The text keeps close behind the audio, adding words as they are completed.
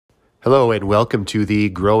Hello and welcome to the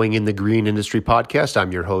Growing in the Green Industry podcast.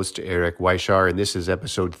 I'm your host, Eric Weishar, and this is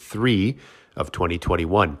episode 3 of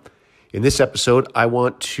 2021. In this episode, I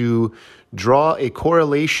want to draw a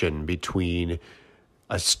correlation between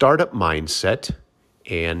a startup mindset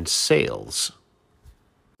and sales.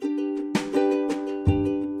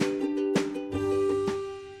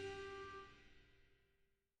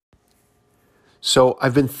 So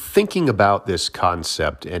I've been thinking about this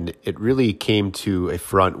concept, and it really came to a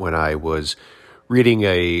front when I was reading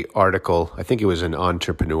an article. I think it was an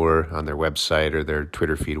entrepreneur on their website or their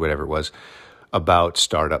Twitter feed, whatever it was, about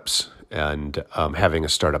startups and having a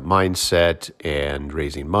startup mindset and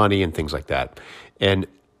raising money and things like that. And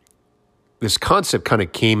this concept kind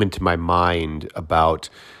of came into my mind about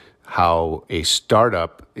how a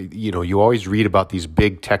startup, you always read about these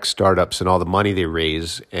big tech startups and all the money they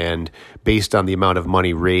raise, and based on the amount of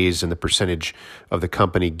money raised and the percentage of the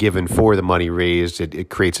company given for the money raised, it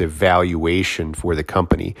creates a valuation for the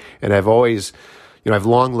company. And I've always, I've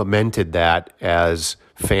long lamented that as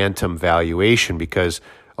phantom valuation, because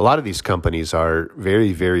a lot of these companies are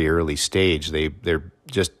very, very early stage. They're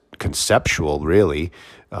just conceptual, really.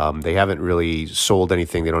 They haven't really sold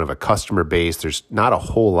anything. They don't have a customer base. There's not a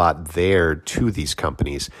whole lot there to these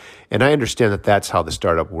companies. And I understand that that's how the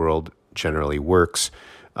startup world generally works.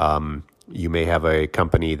 You may have a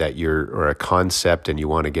company or a concept, and you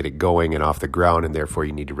want to get it going and off the ground, and therefore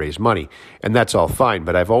you need to raise money. And that's all fine.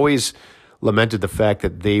 But I've always lamented the fact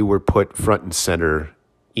that they were put front and center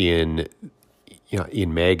in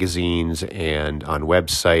magazines and on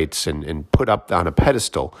websites and put up on a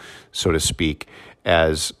pedestal, so to speak,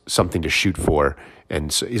 as something to shoot for.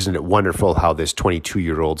 And so isn't it wonderful how this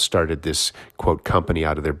 22-year-old started this, quote, company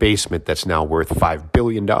out of their basement that's now worth $5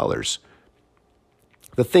 billion?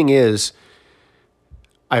 The thing is,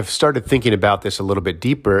 I've started thinking about this a little bit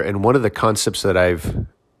deeper, and one of the concepts that I've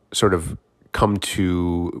sort of come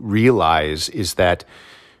to realize is that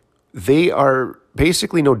they are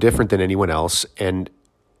basically no different than anyone else, and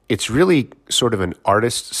it's really sort of an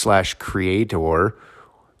artist/creator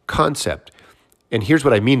concept. And here's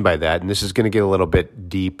what I mean by that, and this is going to get a little bit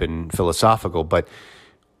deep and philosophical, but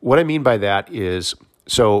what I mean by that is,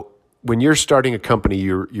 so when you're starting a company,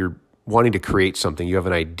 you're wanting to create something. You have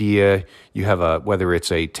an idea, you have whether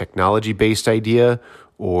it's a technology-based idea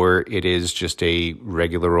or it is just a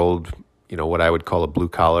regular old, what I would call a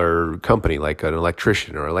blue-collar company, like an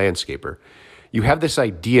electrician or a landscaper. You have this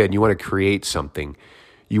idea and you want to create something.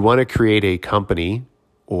 You want to create a company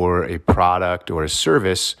or a product or a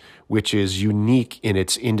service which is unique in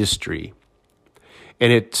its industry.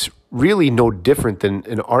 And it's really no different than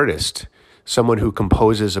an artist, someone who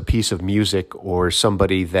composes a piece of music or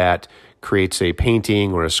somebody that creates a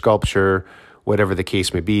painting or a sculpture, whatever the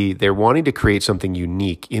case may be. They're wanting to create something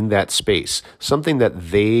unique in that space, something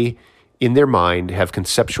that they, in their mind, have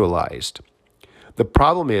conceptualized. The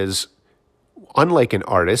problem is, unlike an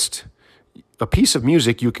artist, a piece of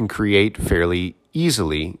music you can create fairly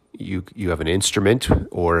easily. You have an instrument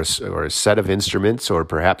or a set of instruments, or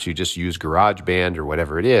perhaps you just use GarageBand or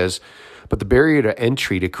whatever it is. But the barrier to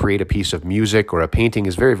entry to create a piece of music or a painting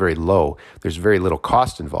is very, very low. There's very little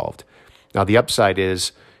cost involved. Now, the upside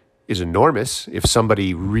is enormous. If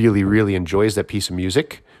somebody really, really enjoys that piece of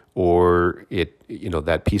music or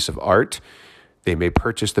that piece of art, they may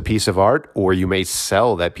purchase the piece of art, or you may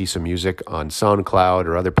sell that piece of music on SoundCloud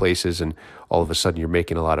or other places, and all of a sudden you're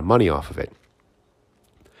making a lot of money off of it.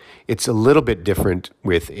 It's a little bit different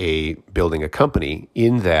with building a company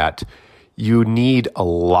in that you need a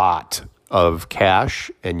lot of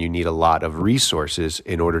cash and you need a lot of resources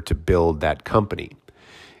in order to build that company.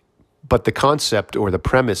 But the concept or the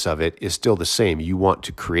premise of it is still the same. You want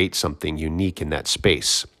to create something unique in that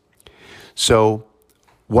space. So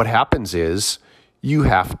what happens is you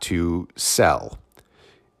have to sell.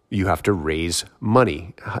 You have to raise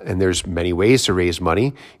money. And there's many ways to raise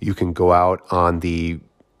money. You can go out on the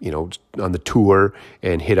tour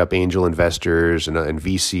and hit up angel investors and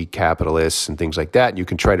VC capitalists and things like that. And you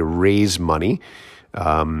can try to raise money,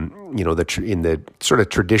 in the sort of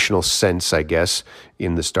traditional sense, I guess,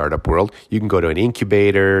 in the startup world. You can go to an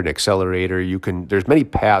incubator, an accelerator. There's many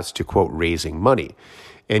paths to, quote, raising money.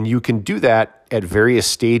 And you can do that at various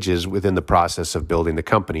stages within the process of building the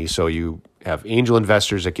company. So you have angel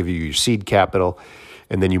investors that give you your seed capital,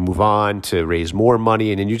 and then you move on to raise more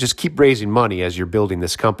money, and then you just keep raising money as you're building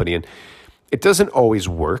this company. And it doesn't always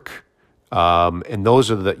work. And those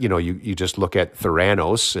are you just look at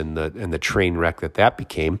Theranos and the train wreck that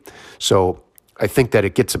became. So I think that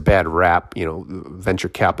it gets a bad rap. Venture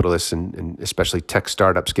capitalists and especially tech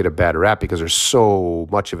startups get a bad rap because there's so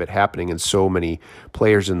much of it happening and so many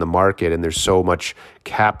players in the market, and there's so much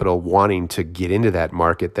capital wanting to get into that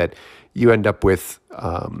market that you end up with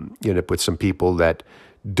some people that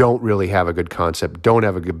don't really have a good concept, don't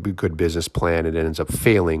have a good business plan, and it ends up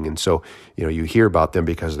failing. And so, you hear about them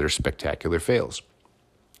because they're spectacular fails.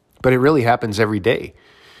 But it really happens every day.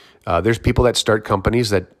 There's people that start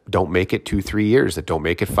companies that don't make it 2-3 years, that don't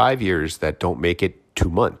make it 5 years, that don't make it 2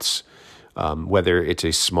 months, whether it's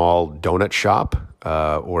a small donut shop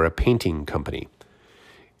or a painting company.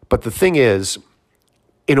 But the thing is,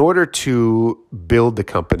 in order to build the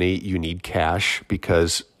company, you need cash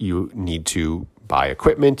because you need to buy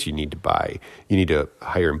equipment, you need to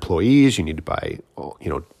hire employees, you need to buy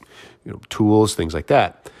tools, things like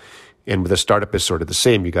that. And with a startup is sort of the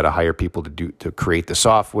same. You got to hire people to create the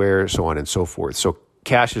software, so on and so forth. So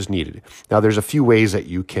cash is needed. Now there's a few ways that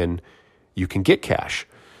you can get cash.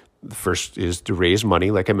 The first is to raise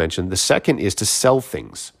money, like I mentioned. The second is to sell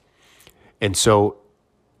things. And so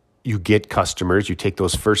you get customers, you take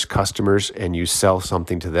those first customers and you sell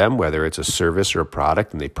something to them, whether it's a service or a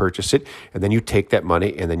product, and they purchase it. And then you take that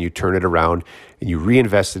money and then you turn it around and you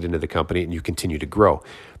reinvest it into the company and you continue to grow.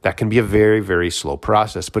 That can be a very, very slow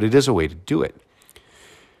process, but it is a way to do it.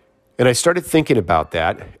 And I started thinking about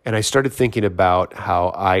that, and I started thinking about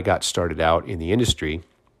how I got started out in the industry,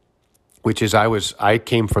 which is I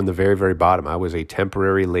came from the very, very bottom. I was a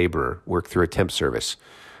temporary laborer, worked through a temp service.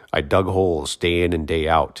 I dug holes day in and day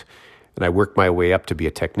out. And I worked my way up to be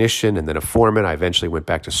a technician and then a foreman. I eventually went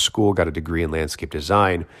back to school, got a degree in landscape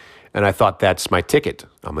design. And I thought, that's my ticket.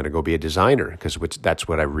 I'm going to go be a designer because that's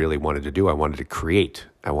what I really wanted to do. I wanted to create.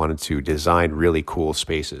 I wanted to design really cool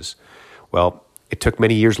spaces. Well, it took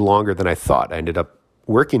many years longer than I thought. I ended up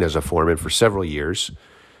working as a foreman for several years,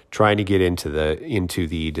 trying to get into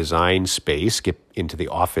the design space, get into the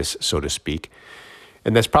office, so to speak.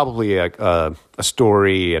 And that's probably a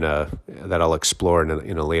story that I'll explore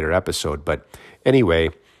in a later episode. But anyway,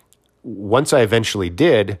 once I eventually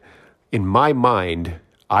did, in my mind,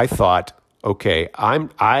 I thought, okay,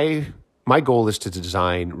 my goal is to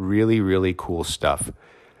design really, really cool stuff.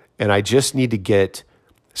 And I just need to get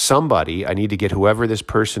I need to get whoever this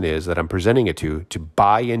person is that I'm presenting it to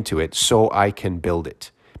buy into it so I can build it,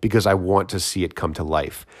 because I want to see it come to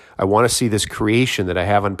life. I want to see this creation that I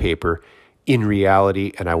have on paper in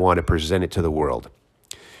reality, and I want to present it to the world.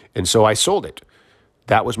 And so I sold it.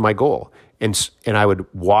 That was my goal. And I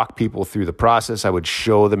would walk people through the process. I would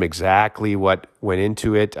show them exactly what went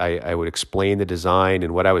into it. I would explain the design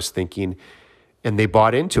and what I was thinking, and they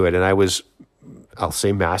bought into it. And I was, I'll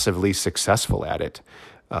say, massively successful at it.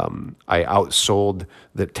 I outsold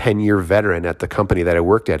the 10-year veteran at the company that I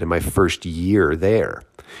worked at in my first year there.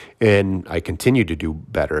 And I continued to do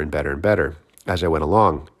better and better and better as I went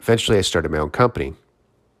along. Eventually, I started my own company.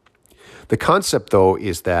 The concept, though,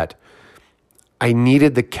 is that I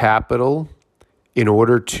needed the capital in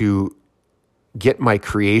order to get my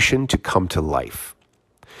creation to come to life.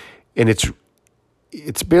 And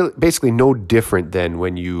it's basically no different than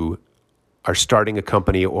when you are starting a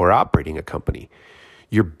company or operating a company.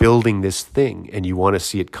 You're building this thing and you want to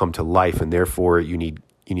see it come to life, and therefore you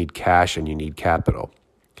need cash and you need capital.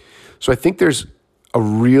 So I think there's a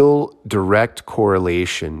real direct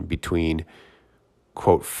correlation between,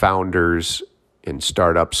 quote, founders and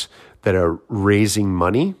startups that are raising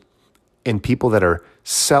money and people that are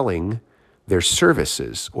selling their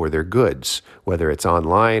services or their goods, whether it's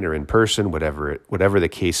online or in person, whatever the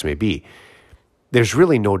case may be. There's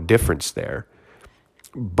really no difference there.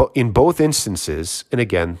 But in both instances, and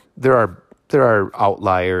again, there are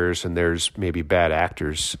outliers and there's maybe bad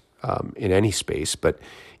actors in any space, but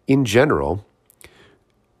in general,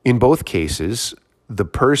 in both cases, the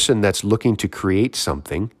person that's looking to create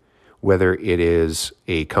something, whether it is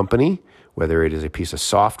a company, whether it is a piece of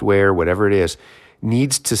software, whatever it is,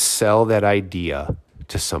 needs to sell that idea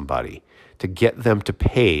to somebody to get them to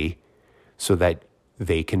pay so that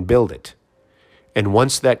they can build it. And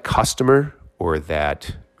once that customer or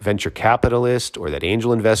that venture capitalist or that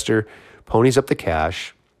angel investor ponies up the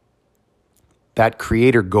cash, that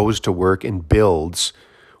creator goes to work and builds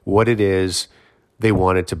what it is they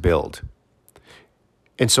wanted to build.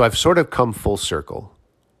 And so I've sort of come full circle.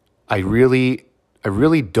 I really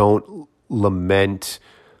don't lament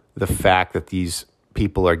the fact that these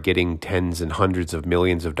people are getting tens and hundreds of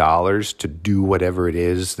millions of dollars to do whatever it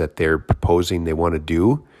is that they're proposing they want to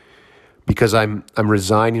do, because I'm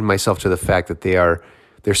resigning myself to the fact that they're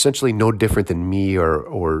essentially no different than me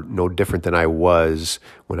or no different than I was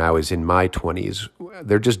when I was in my 20s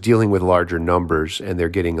they're just dealing with larger numbers and they're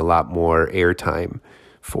getting a lot more airtime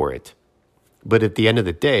for it. But at the end of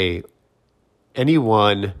the day,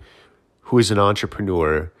 anyone who is an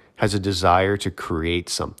entrepreneur has a desire to create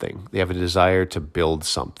something. They have a desire to build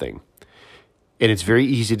something. And it's very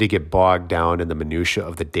easy to get bogged down in the minutia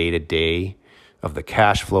of the day-to-day, of the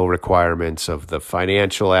cash flow requirements, of the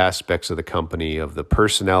financial aspects of the company, of the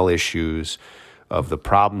personnel issues, of the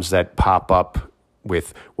problems that pop up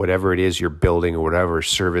with whatever it is you're building or whatever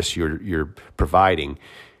service you're providing.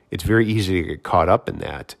 It's very easy to get caught up in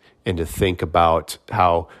that and to think about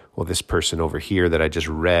how, well, this person over here that I just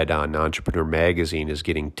read on Entrepreneur Magazine is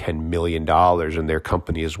getting $10 million and their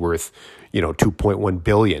company is worth, $2.1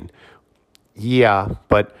 billion. Yeah,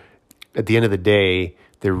 but at the end of the day,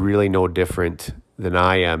 they're really no different than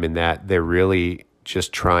I am in that they're really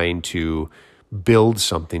just trying to build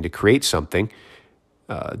something, to create something,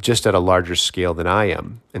 just at a larger scale than I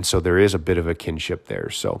am. And so there is a bit of a kinship there.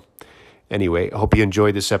 So anyway, I hope you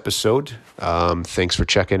enjoyed this episode. Thanks for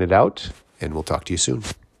checking it out, and we'll talk to you soon.